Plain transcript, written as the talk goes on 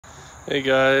Hey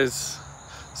guys,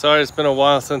 sorry it's been a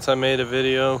while since I made a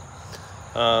video.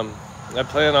 I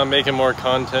plan on making more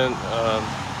content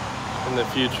in the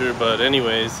future, but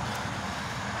anyways,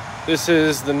 this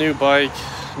is the new bike,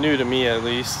 new to me at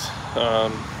least.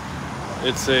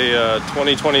 It's a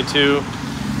 2022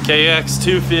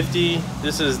 KX250.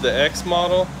 This is the X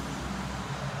model.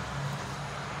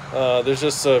 There's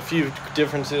just a few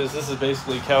differences. This is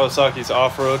basically Kawasaki's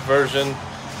off-road version.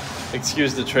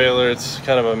 Excuse the trailer, it's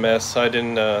kind of a mess. I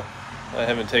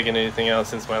haven't taken anything out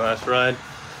since my last ride.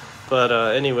 But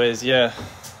anyways, yeah,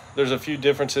 there's a few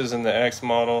differences in the X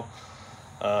model.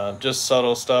 Just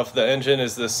subtle stuff. The engine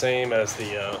is the same as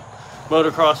the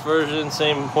motocross version,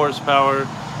 same horsepower.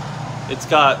 It's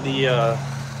got the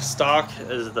stock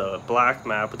as the black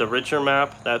map, the richer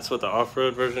map. That's what the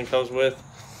off-road version comes with.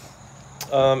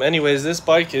 Anyways, this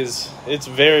bike it's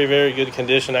very, very good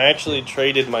condition. I actually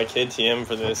traded my KTM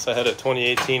for this. I had a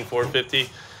 2018 450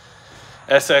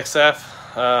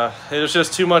 SXF. It was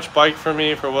just too much bike for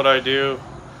me for what I do.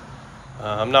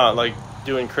 I'm not like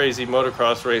doing crazy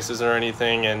motocross races or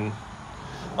anything, and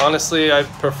honestly I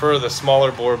prefer the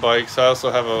smaller bore bikes. I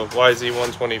also have a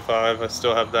YZ125. I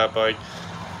still have that bike.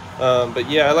 But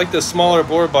yeah, I like the smaller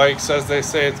bore bikes. As they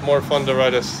say, it's more fun to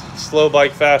ride a slow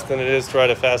bike fast than it is to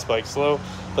ride a fast bike slow.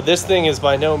 But this thing is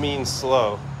by no means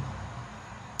slow.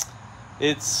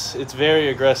 It's very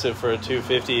aggressive for a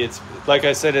 250. It's like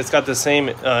I said, it's got the same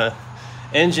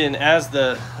engine as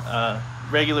the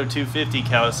regular 250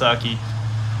 Kawasaki.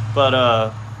 But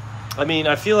I mean,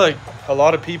 I feel like a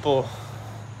lot of people,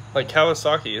 like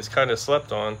Kawasaki is kind of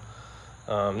slept on.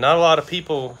 Not a lot of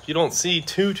people, you don't see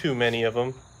too many of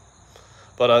them.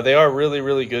 But they are really,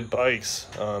 really good bikes.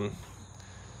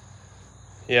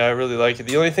 Yeah, I really like it.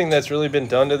 The only thing that's really been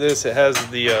done to this, it has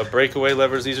the breakaway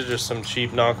levers. These are just some cheap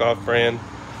knockoff brand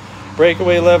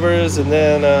breakaway levers. And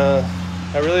then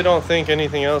I really don't think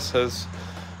anything else has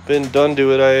been done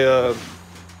to it. I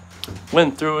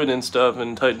went through it and stuff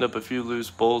and tightened up a few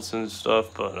loose bolts and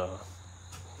stuff, but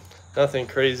nothing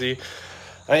crazy.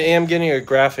 I am getting a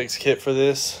graphics kit for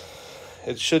this.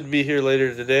 It should be here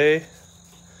later today,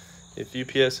 if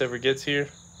UPS ever gets here.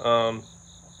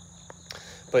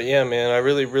 But yeah, man, I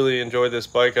really enjoyed this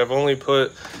bike. I've only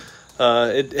put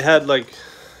it had like,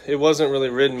 it wasn't really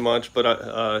ridden much, but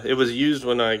it was used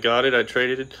when I got it. I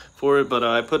traded it for it, but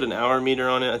I put an hour meter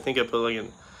on it. I think I put like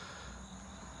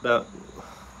about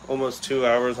almost 2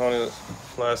 hours on it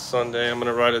last Sunday. I'm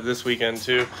gonna ride it this weekend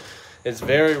too. It's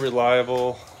very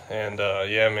reliable, and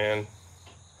yeah, man,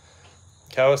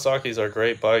 Kawasaki's are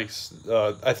great bikes.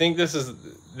 I think this is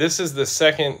the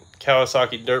second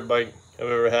Kawasaki dirt bike I've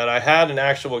ever had. I had an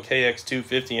actual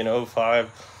KX250 in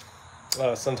 05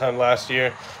 sometime last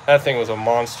year. That thing was a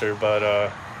monster, but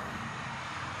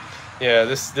yeah,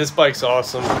 this bike's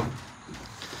awesome.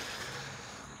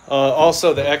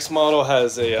 Also, the X model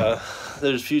has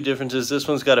there's a few differences. This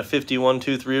one's got a 51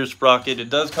 tooth rear sprocket. It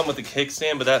does come with a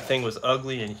kickstand, but that thing was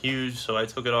ugly and huge, so I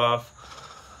took it off.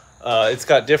 It's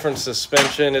got different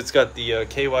suspension. It's got the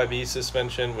KYB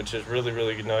suspension, which is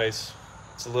really nice.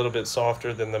 It's a little bit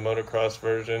softer than the motocross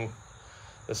version,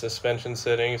 the suspension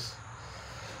settings.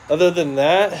 Other than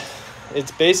that, it's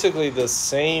basically the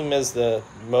same as the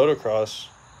motocross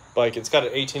bike. It's got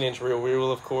an 18-inch rear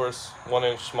wheel, of course, 1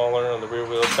 inch smaller on the rear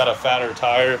wheel. It's got a fatter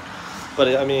tire,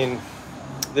 but I mean,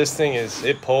 this thing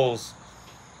it pulls,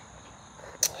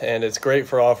 and it's great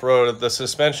for off-road. The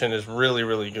suspension is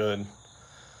really good.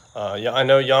 Yeah, I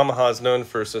know Yamaha is known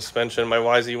for suspension. My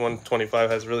YZ125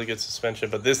 has really good suspension,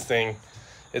 but this thing,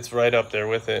 it's right up there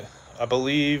with it. I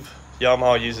believe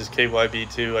Yamaha uses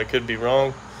KYB too. I could be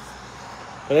wrong.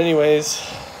 But anyways,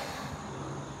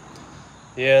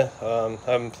 yeah,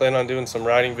 I'm planning on doing some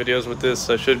riding videos with this.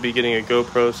 I should be getting a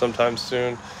GoPro sometime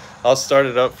soon. I'll start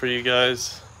it up for you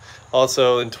guys.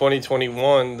 Also, in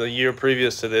 2021, the year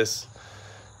previous to this,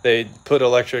 they put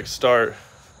electric start.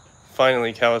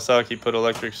 Finally, Kawasaki put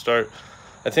electric start.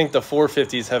 I think the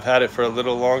 450s have had it for a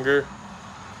little longer,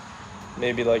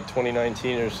 maybe like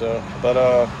 2019 or so. But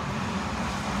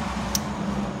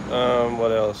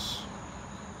what else?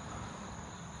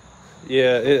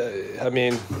 Yeah, I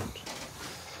mean,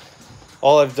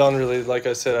 all I've done really, like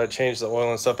I said, I changed the oil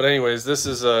and stuff. But anyways, this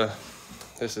is it.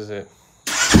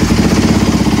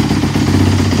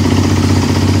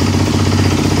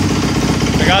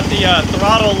 I got the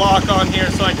throttle lock on here,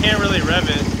 so I can't really rev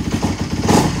it.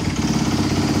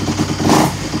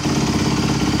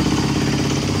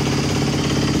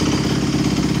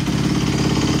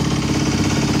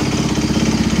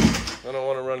 I don't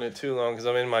want to run it too long because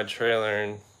I'm in my trailer,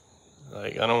 and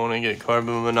like I don't want to get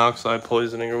carbon monoxide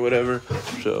poisoning or whatever.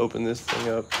 Should open this thing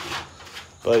up.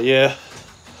 But yeah,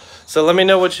 So let me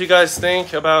know what you guys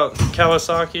think about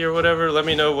Kawasaki or whatever. Let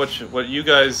me know what your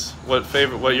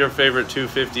favorite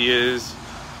 250 is,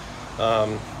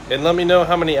 and let me know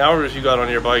how many hours you got on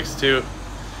your bikes too.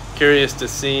 Curious to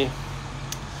see.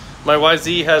 My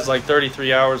YZ has like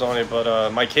 33 hours on it,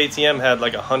 but my KTM had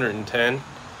like 110.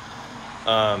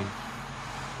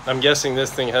 I'm guessing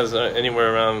this thing has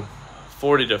anywhere around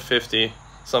 40 to 50,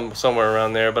 somewhere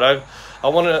around there. But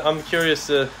I'm curious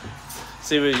to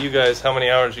see what you guys, how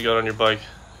many hours you got on your bike.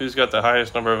 Who's got the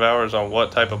highest number of hours on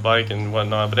what type of bike and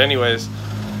whatnot. But anyways,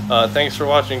 thanks for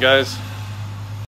watching, guys.